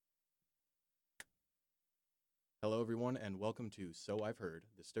Hello, everyone, and welcome to So I've Heard,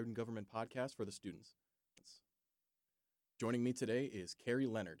 the student government podcast for the students. Joining me today is Carrie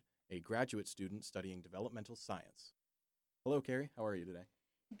Leonard, a graduate student studying developmental science. Hello, Carrie. How are you today?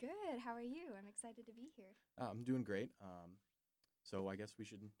 Good. How are you? I'm excited to be here. I'm doing great. So I guess we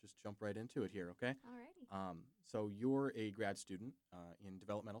should just jump right into it here, okay? Alrighty. So you're a grad student in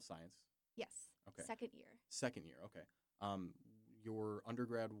developmental science. Yes. Okay. Second year. Second year, okay. Your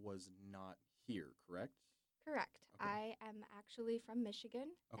undergrad was not here, correct? Correct. Okay. I am actually from Michigan,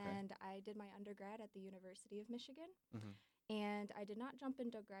 Okay. and I did my undergrad at the University of Michigan. Mm-hmm. And I did not jump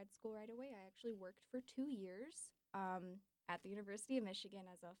into grad school right away. I actually worked for 2 years at the University of Michigan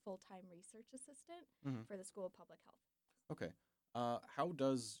as a full-time research assistant Mm-hmm. for the School of Public Health. Okay. How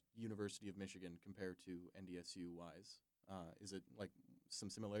does University of Michigan compare to NDSU wise? Is it like some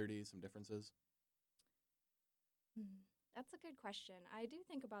similarities, some differences? That's a good question. I do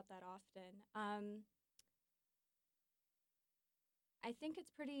think about that often. I think it's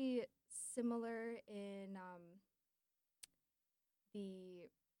pretty similar in the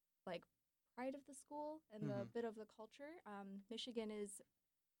like pride of the school and the Mhm. bit of the culture. Michigan is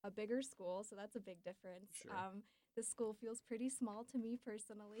a bigger school, so that's a big difference. Sure. The school feels pretty small to me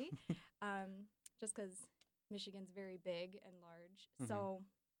personally, just because Michigan's very big and large. Mhm. So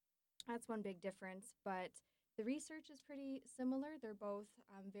that's one big difference. But the research is pretty similar. They're both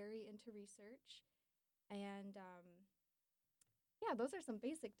very into research, and yeah, those are some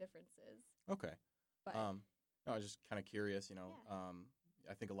basic differences. Okay. But No, I was just kind of curious, yeah.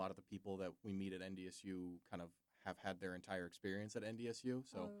 I think a lot of the people that we meet at NDSU kind of have had their entire experience at NDSU.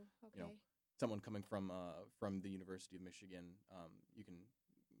 So, Oh, you know, okay. someone coming from the University of Michigan, you can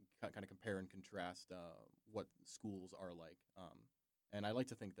kind of compare and contrast what schools are like. And I like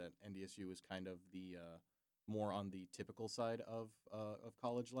to think that NDSU is kind of the more on the typical side of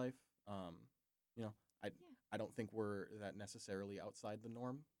college life. You know, I Yeah. I don't think we're that necessarily outside the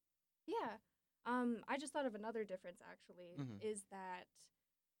norm. Yeah. I just thought of another difference actually Mm-hmm. is that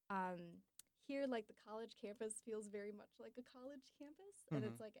um, here, like the college campus feels very much like a college campus, and Mm-hmm.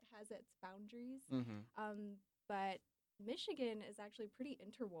 it's like it has its boundaries. Mm-hmm. But Michigan is actually pretty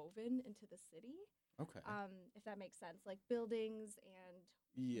interwoven into the city, Okay. if that makes sense. Like buildings and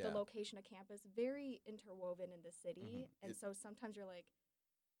the Yeah. location of campus, very interwoven in the city. Mm-hmm. And so sometimes you're like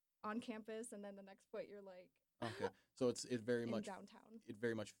on campus, and then the next foot you're like Okay. So it very in much downtown.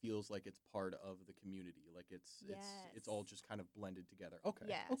 feels like it's part of the community. Like it's all Yes. just kind of blended together. Okay.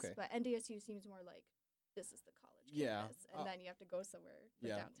 Yes, Okay. but NDSU seems more like this is the college Yeah. campus, and then you have to go somewhere for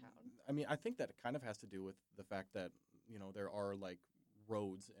Yeah. downtown. I mean, I think that it kind of has to do with the fact that there are like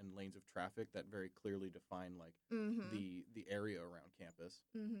roads and lanes of traffic that very clearly define like Mm-hmm. the area around campus.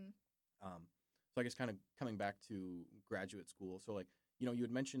 Mm-hmm. Um, so I guess kind of coming back to graduate school. So like you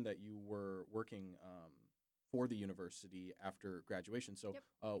had mentioned that you were working for the university after graduation. So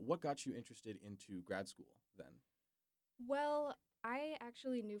Yep. what got you interested into grad school then? Well, I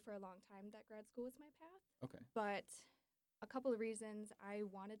actually knew for a long time that grad school was my path, Okay. but a couple of reasons. I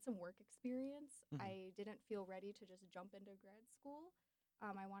wanted some work experience. Mhm. I didn't feel ready to just jump into grad school.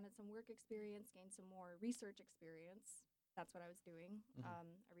 I wanted some work experience, gain some more research experience. That's what I was doing,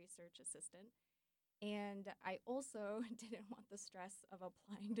 Mhm. a research assistant. And I also didn't want the stress of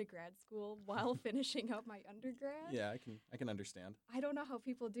applying to grad school while finishing up my undergrad. Yeah, I can understand. I don't know how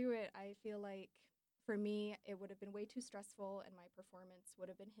people do it. I feel like for me, it would have been way too stressful and my performance would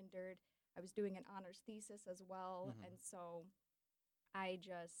have been hindered. I was doing an honors thesis as well. Mhm. And so I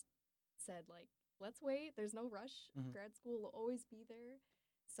just said, like, let's wait. There's no rush. Mhm. Grad school will always be there.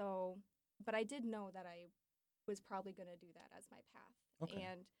 So, but I did know that I was probably going to do that as my path. Okay.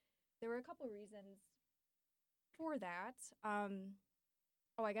 And there were a couple reasons for that.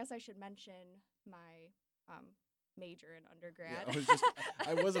 Oh, I guess I should mention my major in undergrad.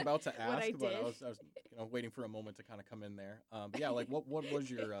 I was about to What ask, I but did. I was waiting for a moment to kind of come in there. But yeah, like what was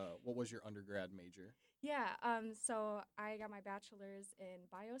your undergrad major? Yeah, so I got my bachelor's in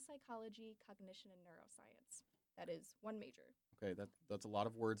biopsychology, cognition, and neuroscience. That is one major. Okay, that's a lot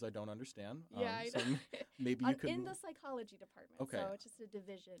of words I don't understand. Yeah, I So know. maybe you could. In the psychology department. Okay. So it's just a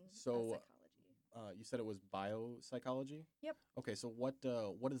division of So psychology. you said it was biopsychology. Yep. Okay, so what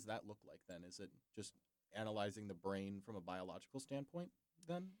does that look like then? Is it just analyzing the brain from a biological standpoint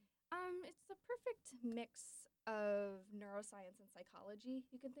then? It's the perfect mix of neuroscience and psychology.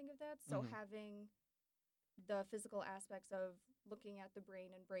 You can think of that. So Mhm. having the physical aspects of looking at the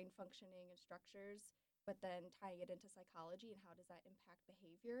brain and brain functioning and structures, but then tying it into psychology and how does that impact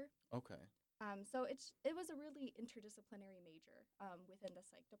behavior. Okay. So it was a really interdisciplinary major within the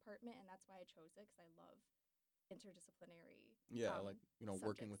psych department, and that's why I chose it because I love interdisciplinary Yeah, like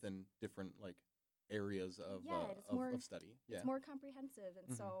working subjects. within different like areas of Yeah, and it's more of study. Yeah. it's more comprehensive, and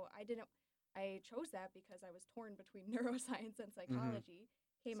Mhm. so I chose that because I was torn between neuroscience and Mhm. psychology.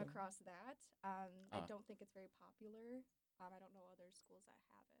 Came So, across that. I ah, don't think it's very popular. I don't know other schools that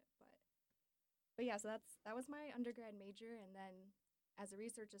have it, but yeah. So that was my undergrad major, and then as a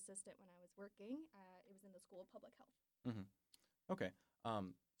research assistant when I was working, it was in the School of Public Health. mhm. Okay.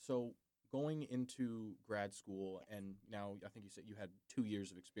 So going into grad school, Yes. and now I think you said you had 2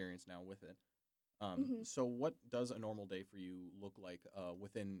 years of experience now with it. Hmm. So what does a normal day for you look like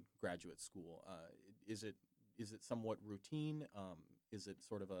within graduate school? Is it is it somewhat routine? Is it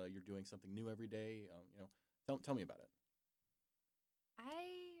sort of a you're doing something new every day? Tell me about it.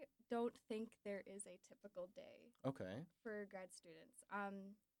 I don't think there is a typical day Okay. for grad students.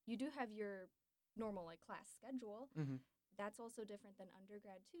 You do have your normal like class schedule. Mm-hmm. That's also different than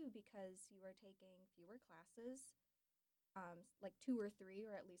undergrad too because you are taking fewer classes, like two or three,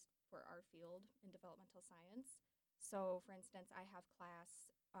 or at least for our field in developmental science. So, for instance, I have class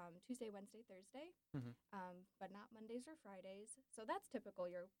Tuesday, Wednesday, Thursday, Mm-hmm. but not Mondays or Fridays. So that's typical,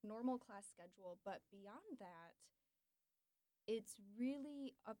 your normal class schedule. But beyond that, it's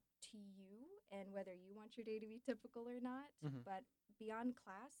really up to you and whether you want your day to be typical or not. Mm-hmm. But beyond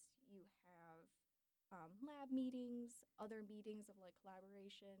class, you have lab meetings, other meetings of like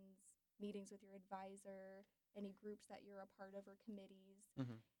collaborations, meetings with your advisor, any groups that you're a part of or committees.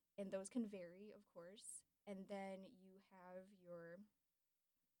 Mm-hmm. And those can vary, of course. And then you have your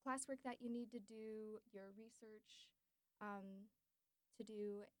classwork that you need to do, your research um, to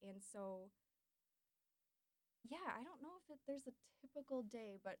do. And so yeah, I don't know if there's a typical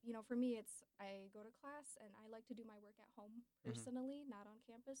day, but for me, it's I go to class and I like to do my work at home Mm-hmm. personally, not on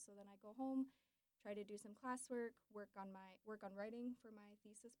campus. So then I go home, try to do some classwork, work on writing for my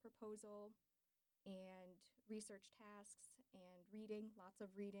thesis proposal, and research tasks and reading, lots of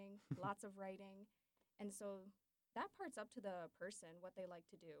writing, and so that part's up to the person what they like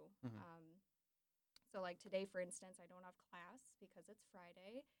to do. Mm-hmm. So like today, for instance, I don't have class because it's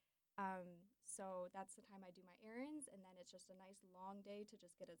Friday. So that's the time I do my errands, and then it's just a nice long day to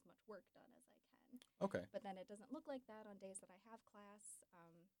just get as much work done as I can. Okay. But then it doesn't look like that on days that I have class.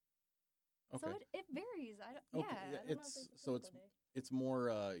 So Okay. it varies. I don't, Okay. yeah, Yeah, I don't know if there's a so typical day. it's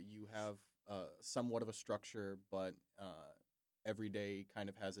more you have somewhat of a structure, but every day kind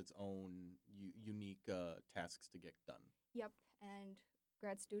of has its own unique tasks to get done. Yep, and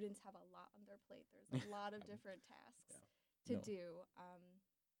grad students have a lot on their plate. There's a lot of Um, different tasks yeah. to No. do.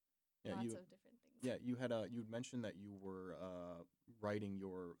 Yeah. Lots of different things. Yeah. You'd mentioned that you were writing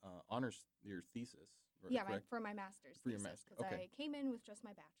your honors your thesis. Yeah, Correct. for my master's For your thesis master. because Okay. I came in with just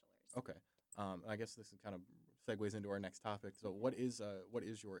my bachelor's. Okay. I guess this is kind of segues into our next topic. So, what is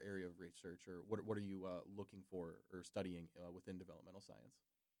your area of research, or what are you looking for or studying within developmental science?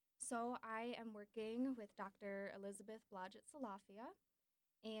 So I am working with Dr. Elizabeth Blodgett Salafia,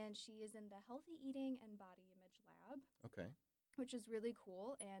 and she is in the Healthy Eating and Body Image Lab, Okay. which is really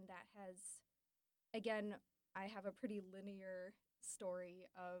cool. And that has, again, I have a pretty linear story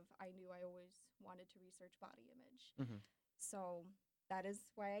of I knew I always wanted to research body image. Mm-hmm. So that is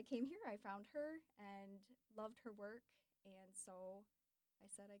why I came here. I found her and loved her work, and so I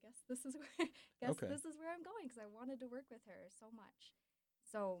said, I guess this is where Okay. this is where I'm going because I wanted to work with her so much.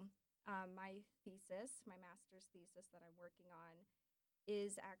 So my thesis, my master's thesis that I'm working on,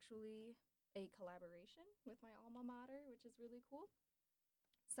 is actually a collaboration with my alma mater, which is really cool.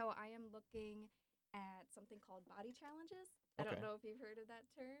 So I am looking at something called body challenges. I don't Okay. know if you've heard of that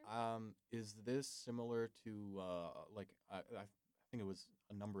term. Is this similar to like I think it was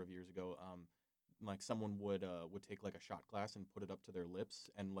a number of years ago? Like someone would take like a shot glass and put it up to their lips,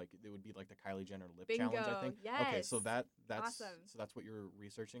 and like it would be like the Kylie Jenner lip challenge, I Bingo. think. Okay, Yes. so Awesome. that's what you're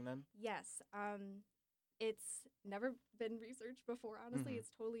researching then. Yes. It's never been researched before, honestly. Mm-hmm. It's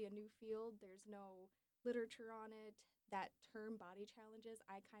totally a new field. There's no literature on it. That term body challenges,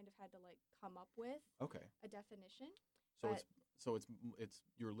 I kind of had to like come up with Okay. a definition. So But it's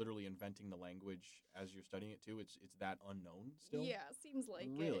you're literally inventing the language as you're studying it too. It's that unknown still. yeah, seems like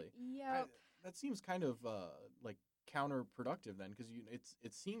it. Really, Yep. that seems kind of like counterproductive then, because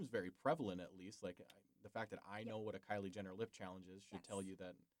it seems very prevalent at least. Like the fact that I Yep. know what a Kylie Jenner lip challenge is should tell Yes. you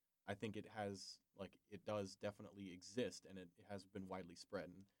that I think it does definitely exist, and it has been widely spread.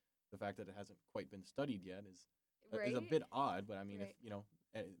 And the fact that it hasn't quite been studied yet is a Right? bit odd. But I mean, if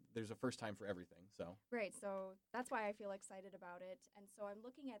Right. there's a first time for everything. So Right. So that's why I feel excited about it. And so I'm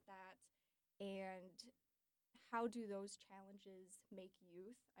looking at that and how do those challenges make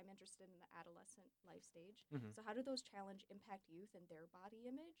youth? I'm interested in the adolescent life stage. hmm So how do those challenge impact youth and their body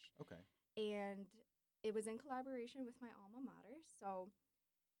image? okay, And it was in collaboration with my alma mater. So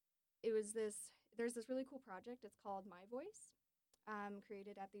it was this there's this really cool project. It's called My Voice,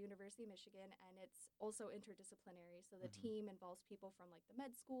 created at the University of Michigan, and it's also interdisciplinary. So the Mm-hmm. team involves people from like the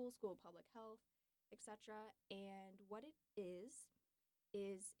med school, school of public health, etc. And what it is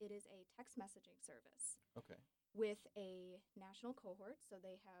it is a text messaging service Okay. with a national cohort. So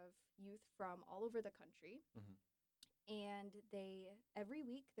they have youth from all over the country, Mm-hmm. and they every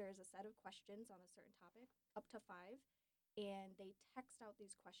week there's a set of questions on a certain topic, up to 5, and they text out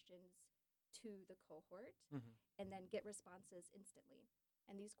these questions to the cohort Mm-hmm. and then get responses instantly.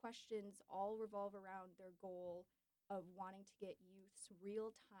 And these questions all revolve around their goal of wanting to get youth's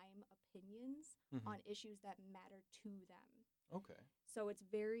real-time opinions Mm-hmm. on issues that matter to them. Okay. So it's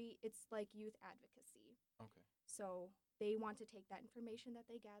like youth advocacy. Okay. So they want to take that information that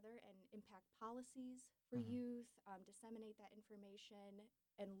they gather and impact policies for Mhm. youth, disseminate that information,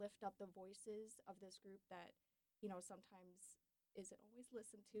 and lift up the voices of this group that, sometimes isn't always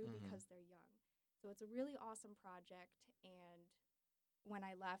listened to Mhm. because they're young. So it's a really awesome project. And when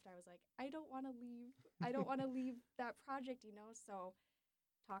I left, I was like, I don't want to leave. I don't want to leave that project. So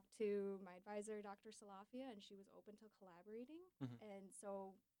talked to my advisor, Dr. Salafia, and she was open to collaborating. Mhm. And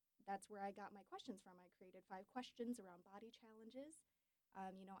so that's where I got my questions from. I created 5 questions around body challenges.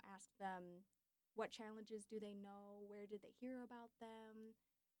 Asked them what challenges do they know, where did they hear about them,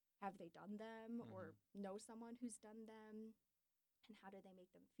 have they done them, or know someone who's done them, and how do they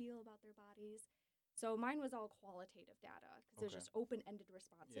make them feel about their bodies. So mine was all qualitative data because it's Okay. just open-ended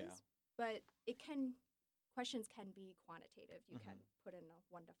responses. Yeah. But questions can be quantitative. You can put in a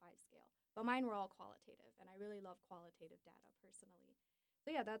 1 to 5 scale. But mine were all qualitative, and I really love qualitative data personally.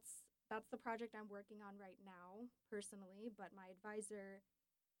 So yeah, that's the project I'm working on right now personally, but my advisor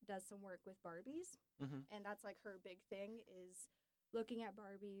does some work with Barbies, Mm-hmm. and that's like her big thing is looking at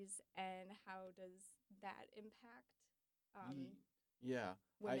Barbies and how does that impact Yeah.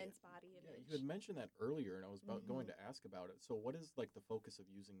 women's body Yeah, image. you had mentioned that earlier, and I was going Mhm. to ask about it. So, what is like the focus of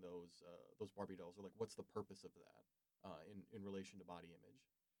using those Barbie dolls, or like what's the purpose of that in relation to body image?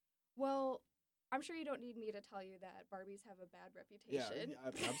 Well, I'm sure you don't need me to tell you that Barbies have a bad reputation.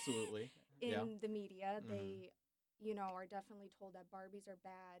 Absolutely. Yeah. In the media, Mhm. they, are definitely told that Barbies are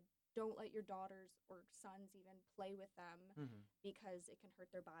bad. Don't let your daughters or sons even play with them Mm-hmm. because it can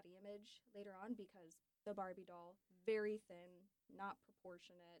hurt their body image later on because the Barbie doll, very thin, not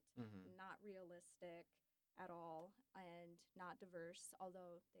proportionate, Mm-hmm. not realistic at all, and not diverse,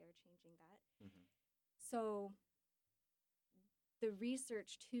 although they are changing that. Mm-hmm. So the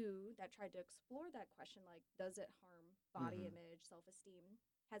research too that tried to explore that question, like does it harm body image, self-esteem,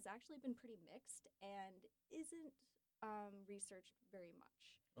 has actually been pretty mixed and isn't researched very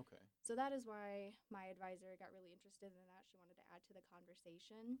much. Okay. So that is why my advisor got really interested in that. She wanted to add to the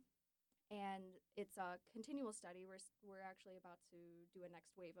conversation, and it's a continual study. We're actually about to do a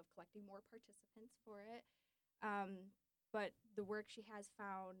next wave of collecting more participants for it. But the work she has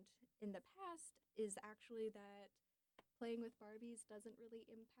found in the past is actually that playing with Barbies doesn't really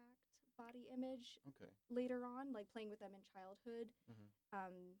impact body image Okay. later on, like playing with them in childhood.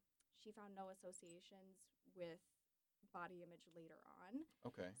 Mm-hmm. She found no associations with body image later on.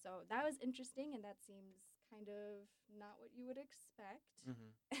 Okay. So that was interesting, and that seems kind of not what you would expect.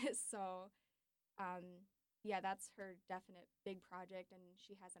 Mm-hmm. So, yeah, that's her definite big project, and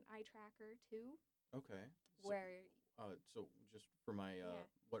she has an eye tracker too, Okay. where So just for my Yeah.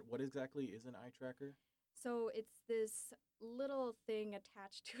 what exactly is an eye tracker? So it's this little thing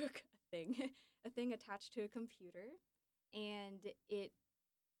attached to a thing attached to a computer, and it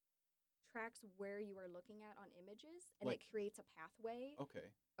tracks where you are looking at on images, and Like- it creates a pathway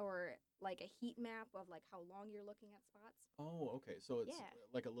Okay. or like a heat map of like how long you're looking at spots. Oh, okay. So it's Yeah.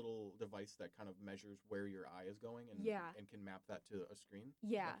 like a little device that kind of measures where your eye is going and Yeah. and can map that to a screen.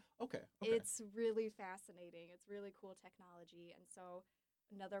 Yeah. Okay. It's really fascinating. It's really cool technology. And so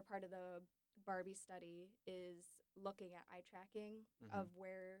another part of the Barbie study is looking at eye tracking Mhm. of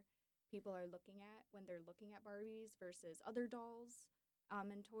where people are looking at when they're looking at Barbies versus other dolls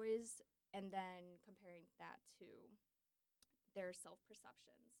and toys, and then comparing that to their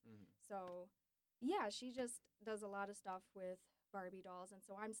self-perceptions. Mhm. So, yeah, she just does a lot of stuff with Barbie dolls, and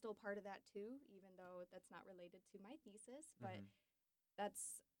so I'm still part of that too, even though that's not related to my thesis. But Mhm.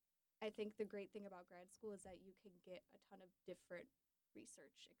 that's, I think, the great thing about grad school is that you can get a ton of different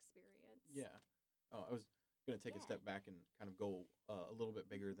research experience. Yeah. Oh, I was going to take a Yeah. step back and kind of go a little bit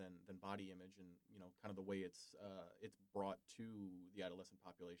bigger than body image, and kind of the way it's brought to the adolescent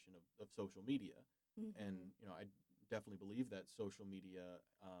population of social media. Mhm. And I definitely believe that social media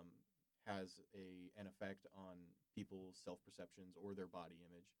has an effect on people's self perceptions or their body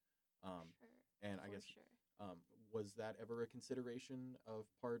image. Sure. And I For guess sure. Was that ever a consideration of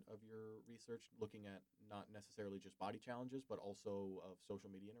part of your research, looking at not necessarily just body challenges, but also of social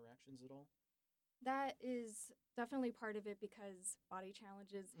media interactions at all? That is definitely part of it because body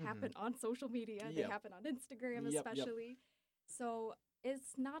challenges Mm-hmm. happen on social media. They Yep. happen on Instagram, Yep. Yep. especially. So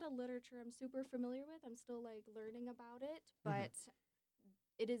it's not a literature I'm super familiar with. I'm still like learning about it, Mm-hmm. but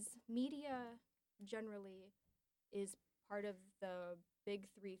it is media generally is part of the big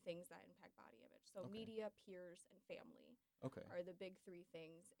three things that impact body image. So Okay. media, peers, and family Okay. are the big three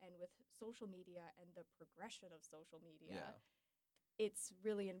things. And with social media and the progression of social media, Yeah. it's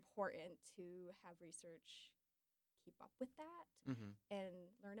really important to have research keep up with that Mm-hmm. and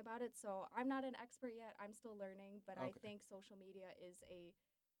learn about it. So I'm not an expert yet. I'm still learning, but I Okay. think social media is a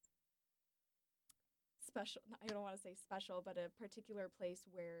special, I don't want to say special, but a particular place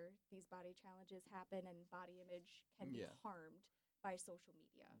where these body challenges happen and body image can be Yeah. harmed by social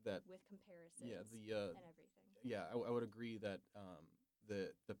media That. with Yeah. comparisons and everything. Yeah. I would agree that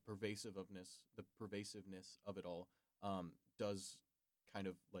the pervasiveness of it all does kind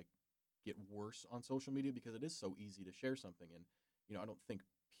of like get worse on social media because it is so easy to share something. And I don't think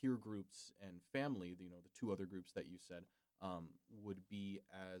peer groups and family, the two other groups that you said, would be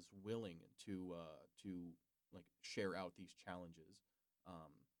as willing to like share out these challenges.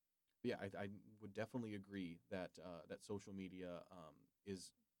 Um, but yeah, I would definitely agree that that social media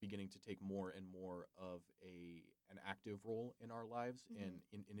is beginning to take more and more of an active role in our lives and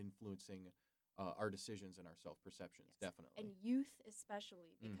Hmm. in influencing our decisions and our self perceptions. Yes. And Definitely. youth,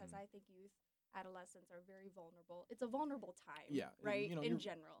 especially, because Hmm. I think youth, adolescents are very vulnerable. It's a vulnerable time, Yeah, right? In you're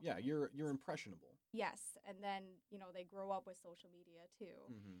general. yeah you're impressionable. Yes, and then, they grow up with social media too.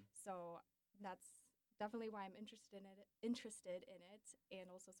 Hmm. So that's definitely why I'm interested in it and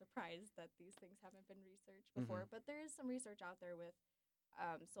also surprised that these things haven't been researched Hmm. before. But there is some research out there with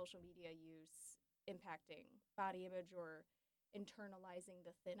social media use impacting body image or internalizing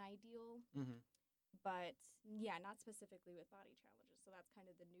the thin ideal. Hmm. But yeah, not specifically with body challenges. So that's kind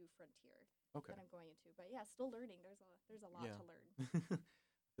of the new frontier Okay. that I'm going into. But yeah, still learning. There's a lot Yeah. to learn.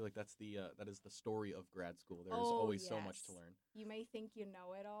 I feel like that is the story of grad school. There is Oh, always so much to yes. learn. You may think you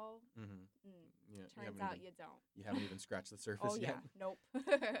know it all. Hmm. Mm, Yeah, turns out you don't. you haven't even scratched the Oh, surface yeah. yet. Nope.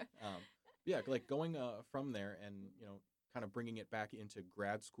 Yeah, like going from there and kind of bringing it back into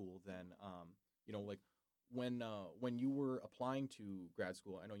grad school. Then like when you were applying to grad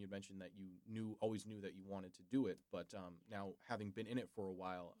school, I know you mentioned that you always knew that you wanted to do it, but now having been in it for a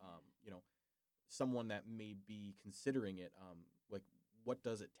while, someone that may be considering it, like what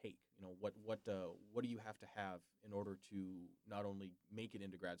does it take? What do you have to have in order to not only make it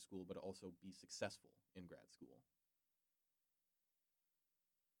into grad school but also be successful in grad school?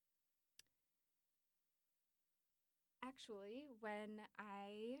 Actually, when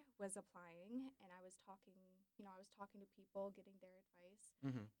I was applying and I was talking to people, getting their advice,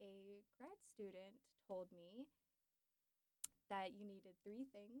 Mm-hmm. a grad student told me that you needed three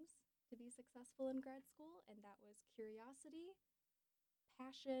things to be successful in grad school, and that was curiosity,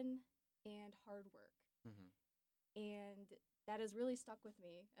 passion, and hard work. Mm-hmm. And that has really stuck with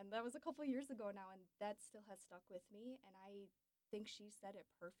me. And that was a couple years ago now, and that still has stuck with me. And I think she said it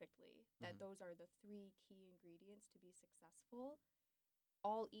perfectly that Mm-hmm. those are the three key ingredients to be successful,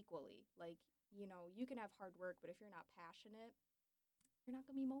 all equally. Like, you can have hard work, but if you're not passionate, you're not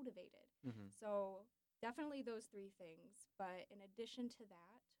going to be motivated. Mm-hmm. So, definitely those three things. But in addition to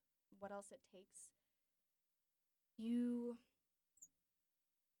that, what else it takes? You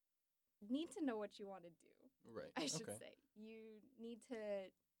need to know what you want to do. Right. I should Okay. say. You need to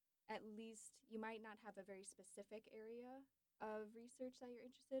at least, you might not have a very specific area of research that you're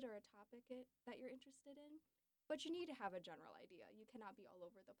interested or a topic that you're interested in, but you need to have a general idea. You cannot be all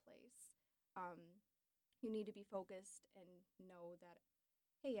over the place. You need to be focused and know that,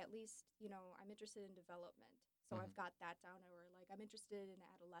 hey, at least, I'm interested in development. So Mm-hmm. I've got that down, or like I'm interested in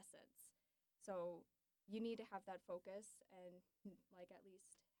adolescence. So you need to have that focus and like at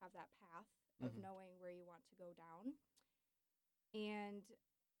least have that path of Mm-hmm. knowing where you want to go down. And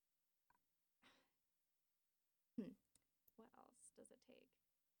hmm, what else does it take?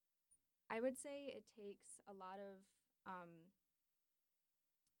 I would say it takes a lot of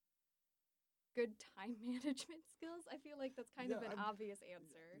good time management skills. I feel like that's kind Yeah, of an I obvious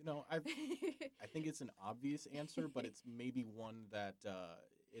answer. I think it's an obvious answer, but it's maybe one that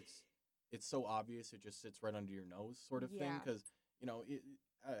it's so obvious it just sits right under your nose, sort of thing. Yeah. Because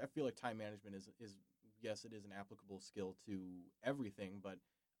I feel like time management is yes, it is an applicable skill to everything, but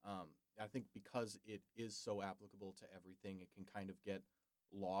I think because it is so applicable to everything, it can kind of get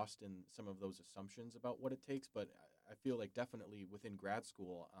lost in some of those assumptions about what it takes. But I feel like definitely within grad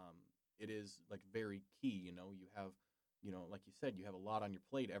school, it is like very key. You have, like you said, you have a lot on your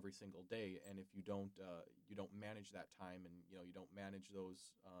plate every single day, and if you don't manage that time, and you don't manage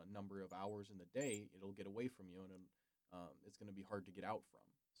those number of hours in the day, it'll get away from you, and it's going to be hard to get out from.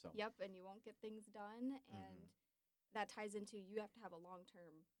 So. Yep, and you won't get things done, and Mhm. that ties into you have to have a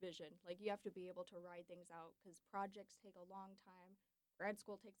long-term vision. Like, you have to be able to ride things out because projects take a long time. Grad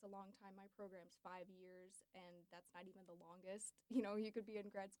school takes a long time. My program's 5 years, and that's not even the longest. You could be in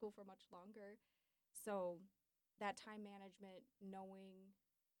grad school for much longer. So that time management, knowing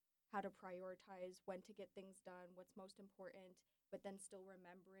how to prioritize when to get things done, what's most important, but then still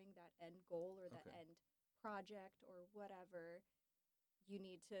remembering that end goal or that Okay. end project or whatever, you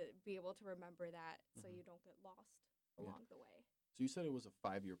need to be able to remember that so Mhm. you don't get lost Yeah. along the way. So you said it was a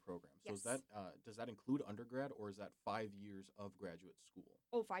 5-year program. So is Yes. that does that include undergrad, or is that 5 years of graduate school?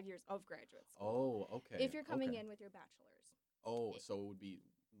 Oh, 5 years of graduate school. Oh, okay, If you're coming okay. in with your bachelor's. Oh, It, so it would be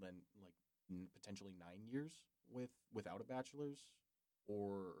then like potentially 9 years without a bachelor's,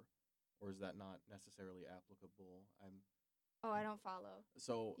 or is that not necessarily applicable? oh, I don't follow.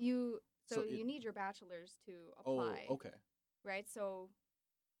 So You so so it. you need your bachelor's to Oh, apply, okay. right? So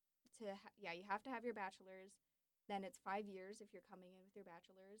yeah, you have to have your bachelor's. Then it's 5 years if you're coming in with your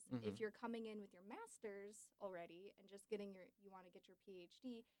bachelor's. Mm-hmm. If you're coming in with your master's already and just you want to get your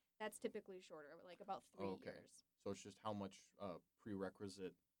PhD, that's typically shorter, like about 3 years. Okay. So it's just how much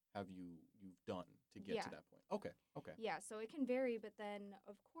prerequisite have you've done to get to Yeah. that point? Okay. Okay. Yeah, so it can vary, but then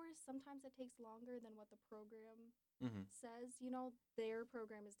of course sometimes it takes longer than what the program Mm-hmm. says. Their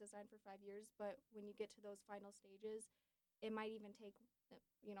program is designed for 5 years, but when you get to those final stages, it might even take,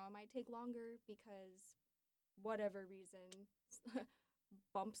 it might take longer because whatever reason,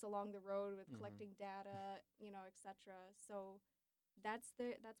 bumps along the road with Mm-hmm. collecting data, etc. So that's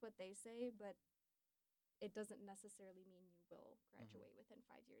what they say, but it doesn't necessarily mean you will Mm-hmm. graduate within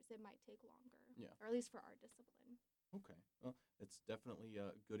 5 years. It might take longer, Yeah. or at least for our discipline. Okay. Well, it's definitely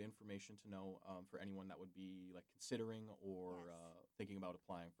good information to know for anyone that would be like considering or Yes. thinking about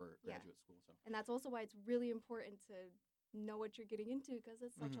applying for Yeah. graduate school. So. And that's also why it's really important to know what you're getting into because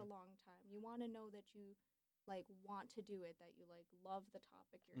it's such Mm-hmm. a long time. You want to know that you want to do it, that you love the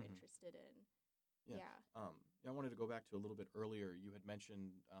topic you're Mm-hmm. interested in. Yeah. Yeah. Yeah. I wanted to go back to a little bit earlier. You had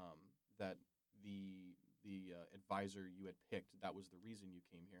mentioned that the advisor you had picked, that was the reason you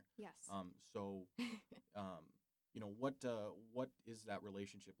came here. Yes. So um, what is that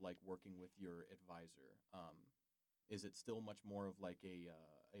relationship like working with your advisor? Is it still much more of like a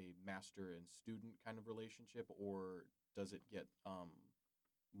master and student kind of relationship, or does it get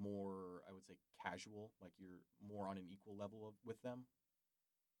more, I would say, casual, like you're more on an equal level with them?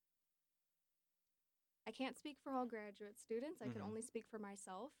 I can't speak for all graduate students. I can Mm-hmm. only speak for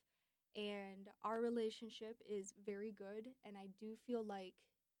myself. And our relationship is very good. And I do feel like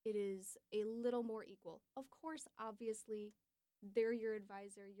it is a little more equal. Of course, obviously, they're your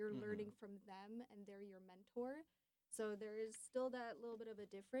advisor. You're Mm-hmm. learning from them and they're your mentor. So there is still that little bit of a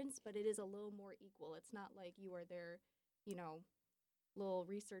difference, but it is a little more equal. It's not like you are their, you know, little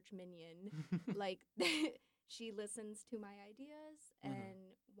research minion. Like, she listens to my ideas Mm-hmm. and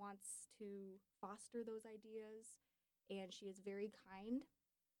wants to foster those ideas. And she is very kind,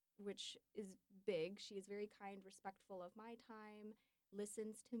 which is big. She is very kind, respectful of my time,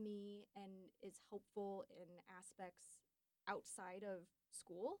 listens to me, and is helpful in aspects outside of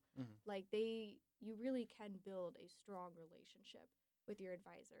school. Mm-hmm. You really can build a strong relationship with your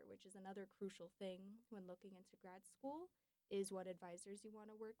advisor, which is another crucial thing when looking into grad school is what advisors you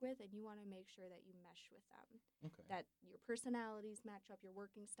want to work with, and you want to make sure that you mesh with them, Okay. that your personalities match up, your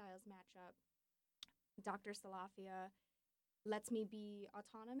working styles match up. Dr. Salafia lets me be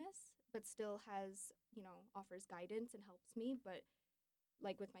autonomous, but still offers guidance and helps me. But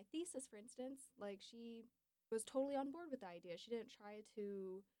like with my thesis, for instance, she was totally on board with the idea. She didn't try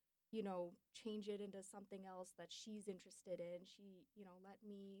to, change it into something else that she's interested in. She, let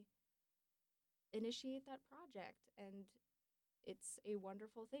me initiate that project. And it's a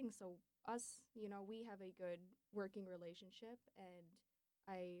wonderful thing. So, us, we have a good working relationship. And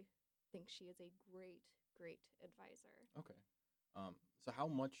I think she is a great, great advisor. Okay. So how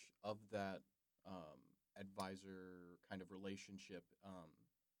much of that um, advisor kind of relationship,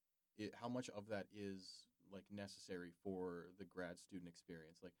 how much of that is like necessary for the grad student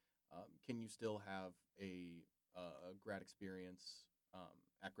experience? Like, can you still have a grad experience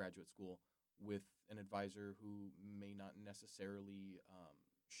at graduate school with an advisor who may not necessarily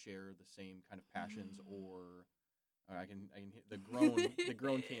share the same kind of passions, or I can hit the groan the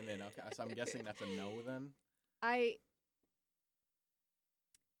groan came in. Okay, so I'm guessing that's a no then. I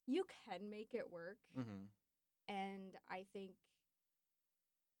You can make it work, Mm-hmm. and I think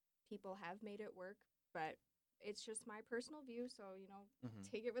people have made it work, but it's just my personal view. So, Hmm.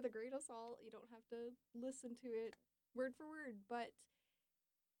 take it with a grain of salt. You don't have to listen to it word for word, but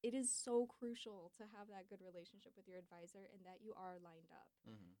it is so crucial to have that good relationship with your advisor and that you are lined up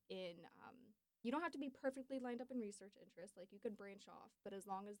Hmm. in you don't have to be perfectly lined up in research interests, like you can branch off, but as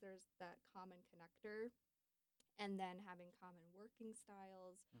long as there's that common connector and then having common working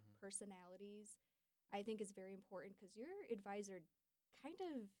styles, Hmm. personalities, I think is very important because your advisor kind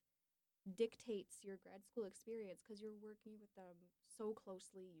of dictates your grad school experience because you're working with them so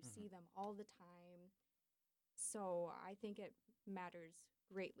closely, you Hmm. see them all the time. So I think it matters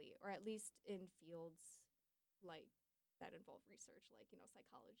greatly, or at least in fields like that involve research, like,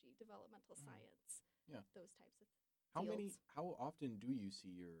 psychology, developmental Hmm. science, Yeah. those types of How many? fields. How often do you see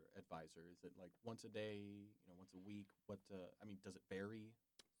your advisor? Is it like once a day? Once a week? What? I mean, does it vary?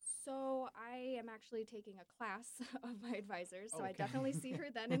 So I am actually taking a class of my advisors, so Oh, I okay. definitely see her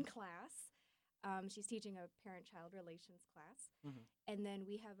then in class. She's teaching a parent-child relations class, Hmm. and then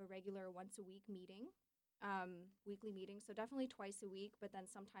we have a regular once a week meeting, weekly meeting. So definitely twice a week, but then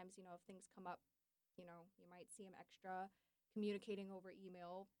sometimes, if things come up, you might see him extra communicating over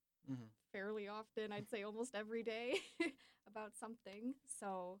email Hmm. fairly often. I'd say almost every day about something.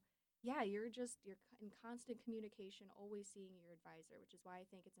 So yeah, you're in constant communication, always seeing your advisor, which is why I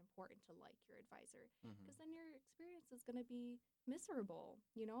think it's important to like your advisor, Hmm. because then your experience is going to be miserable.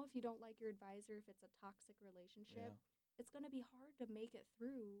 If you don't like your advisor, if it's a toxic Yeah. relationship, it's going to be hard to make it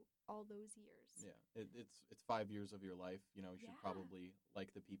through all those years. Yeah. It's 5 years of your life. You should Yeah. probably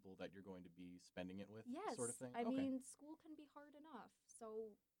like the people that you're going to be spending it with, sort of Yes. thing. I Okay. mean, school can be hard enough.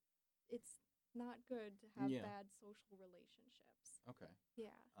 So it's not good to have Yeah. bad social relationships. Okay.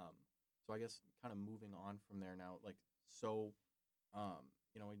 Yeah. Um, so I guess kind of moving on from there now, like so,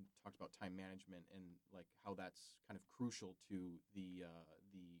 we talked about time management and like how that's kind of crucial to the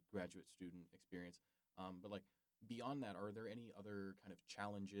graduate student experience. But like beyond that, are there any other kind of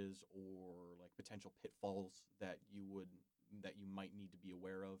challenges or like potential pitfalls that you might need to be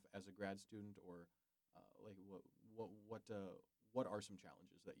aware of as a grad student, or like what are some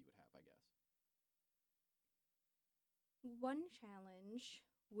challenges that you would have? I guess. One challenge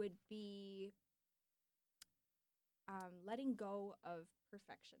would be letting go of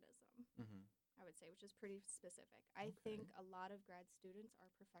perfectionism, Mm-hmm. I would say, which is pretty specific. I Okay. think a lot of grad students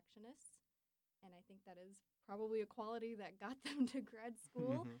are perfectionists, and I think that is probably a quality that got them to grad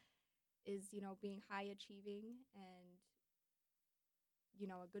school Mm-hmm. is, being high achieving and,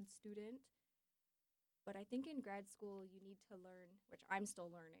 a good student. But I think in grad school you need to learn, which I'm still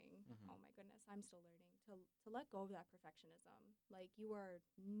learning. Mm-hmm. Oh my goodness, I'm still learning to let go of that perfectionism. Like you are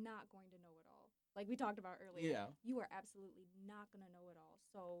not going to know it all. Like we talked about earlier, Yeah. you are absolutely not going to know it all.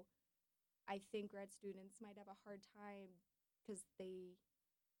 So I think grad students might have a hard time because they,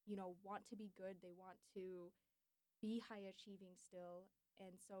 want to be good. They want to be high achieving still.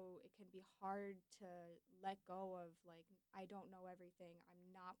 And so it can be hard to let go of, like, I don't know everything. I'm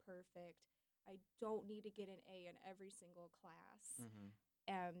not perfect. I don't need to get an A in every single class. Mm-hmm.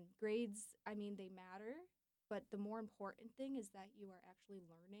 Grades, I mean, they matter, but the more important thing is that you are actually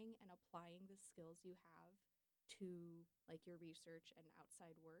learning and applying the skills you have to like your research and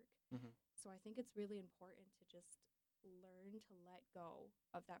outside work. Mm-hmm. So I think it's really important to just learn to let go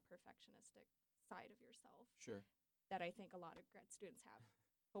of that perfectionistic side of yourself Sure. that I think a lot of grad students have.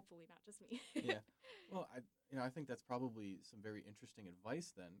 Hopefully, not just me. Yeah. Well, I think that's probably some very interesting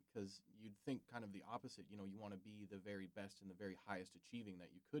advice then, because you'd think kind of the opposite. You want to be the very best and the very highest achieving that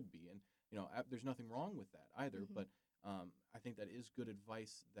you could be, and there's nothing wrong with that either. Hmm. But I think that is good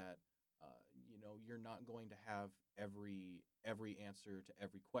advice that you're not going to have every answer to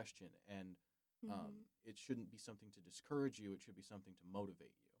every question, and Hmm. it shouldn't be something to discourage you. It should be something to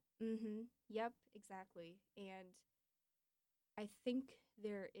motivate you. Yep, exactly. And I think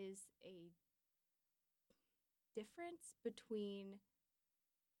there is a difference between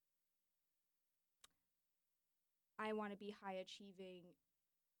I want to be high achieving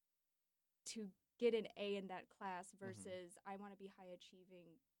to get an A in that class Hmm. versus I want to be high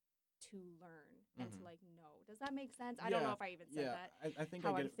achieving to learn and to Hmm. like know. Does that make sense? I don't know Yeah, if I even said yeah. that I think I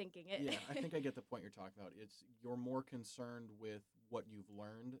how get I'm it. thinking it. Yeah, I think I get the point you're talking about. It's you're more concerned with what you've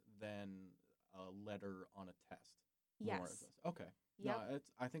learned than a letter on a test. More or Yes. less. Okay. No, Yep.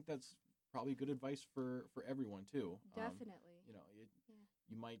 I think that's probably good advice for everyone too. Definitely. It, Yeah.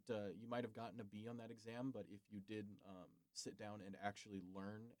 you might have gotten a B on that exam, but if you did sit down and actually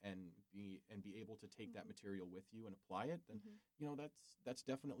learn and be able to take that Hmm. material with you and apply it, then Hmm. that's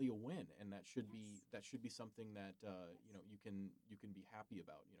definitely a win, and Yes. that should be something that Yes. you can be happy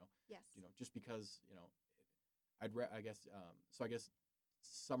about. Yes. Just because I guess so. I guess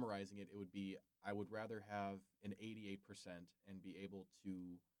summarizing it, it would be I would rather have an 88% and be able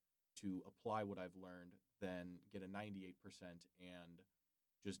to apply what I've learned than get a 98% and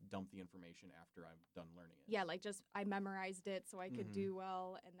just dump the information after I'm done learning it. Yeah, like just I memorized it so I could Mhm. do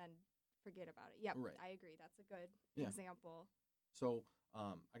well and then forget about it. Yep, Right. I agree. That's a good Yeah. example. So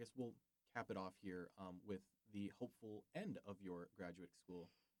I guess we'll cap it off here with the hopeful end of your graduate school.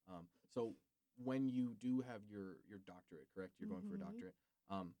 So when you do have your doctorate, correct? You're going for a Hmm. doctorate.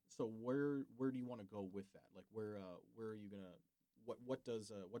 So where do you want to go with that? Like where are you gonna what does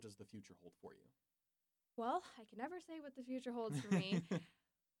the future hold for you? Well, I can never say what the future holds for me,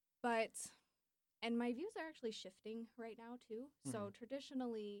 but and my views are actually shifting right now too. So Mhm.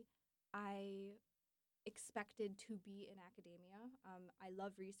 traditionally, I expected to be in academia. I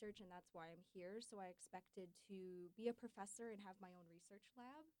love research, and that's why I'm here. So I expected to be a professor and have my own research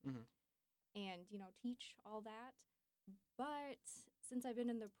lab Mhm. and teach all that. But since I've been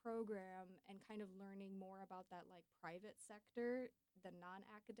in the program and kind of learning more about that like private sector, the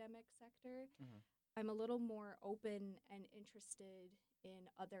non-academic sector, Mhm. I'm a little more open and interested in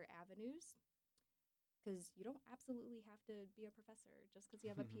other avenues because you don't absolutely have to be a professor just because you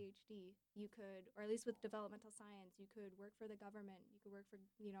have a PhD. You could, or at least with developmental science, you could work for the government, you could work for,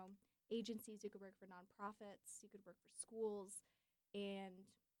 agencies, you could work for nonprofits, you could work for schools. And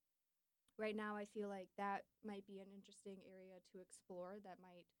right now, I feel like that might be an interesting area to explore that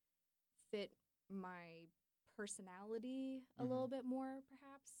might fit my personality a little Mhm. bit more,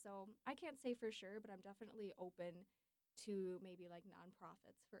 perhaps. So I can't say for sure, but I'm definitely open to maybe like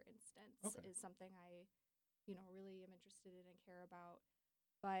nonprofits, for instance, Okay. is something I, really am interested in and care about.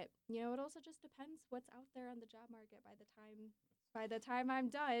 But it also just depends what's out there on the job market by the time I'm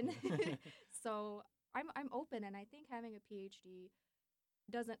done. Yeah. So I'm open, and I think having a PhD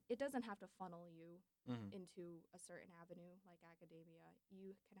doesn't have to funnel you Mhm. into a certain avenue like academia.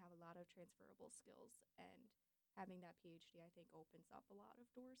 You can have a lot of transferable skills, and having that PhD, I think, opens up a lot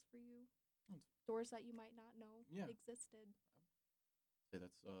of doors for you, That's- doors that you might not know Yeah. existed. Say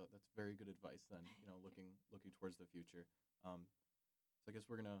that's very good advice then, looking towards the future. So I guess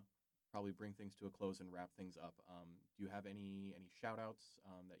we're gonna probably bring things to a close and wrap things up. Do you have any shout outs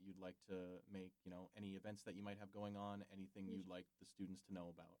that you'd like to make, any events that you might have going on, anything you'd like the students to know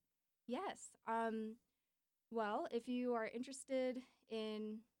about? Yes. Well, if you are interested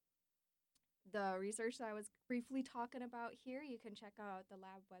in the research that I was briefly talking about here, you can check out the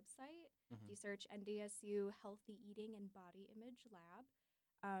lab website. If Mhm. you search NDSU Healthy Eating and Body Image Lab,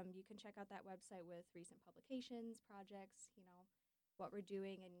 you can check out that website with recent publications, projects, what we're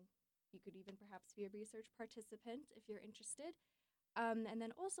doing, and you could even perhaps be a research participant if you're interested. And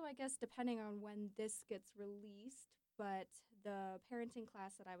then also, I guess, depending on when this gets released, but the parenting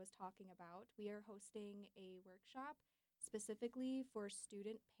class that I was talking about, we are hosting a workshop specifically for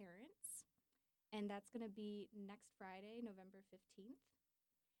student parents, and that's going to be next Friday, November 15th,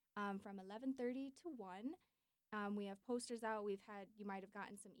 from 11:30 to 1. We have posters out. You might have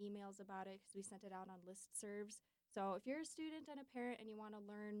gotten some emails about it because we sent it out on listservs. So if you're a student and a parent and you want to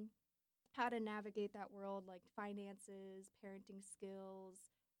learn how to navigate that world, like finances, parenting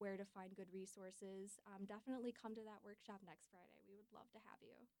skills, where to find good resources, definitely come to that workshop next Friday. We would love to have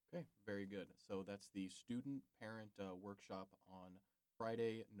you. Okay, very good. So that's the student parent workshop on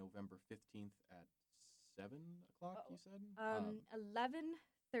Friday, November 15th at 7 o'clock. You said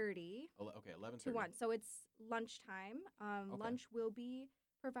 11:30 okay, eleven to thirty. 1. So it's lunchtime. Okay, Lunch will be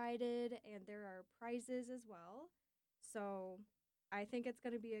provided, and there are prizes as well. So I think it's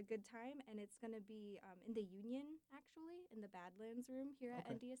going to be a good time, and it's going to be in the Union, actually, in the Badlands room here at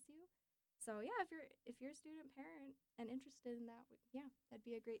okay. NDSU. So yeah, if you're a student parent and interested in that, yeah, that'd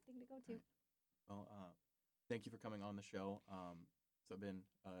be a great thing to go All to. right. Well, thank you for coming on the show. It's been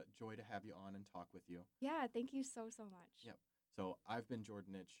a joy to have you on and talk with you. Yeah, thank you so much. Yep. So I've been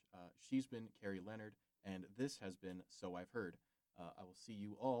Jordan Nitch. She's been Carrie Leonard, and this has been So I've Heard. I will see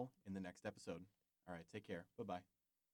you all in the next episode. All right, take care. Bye bye.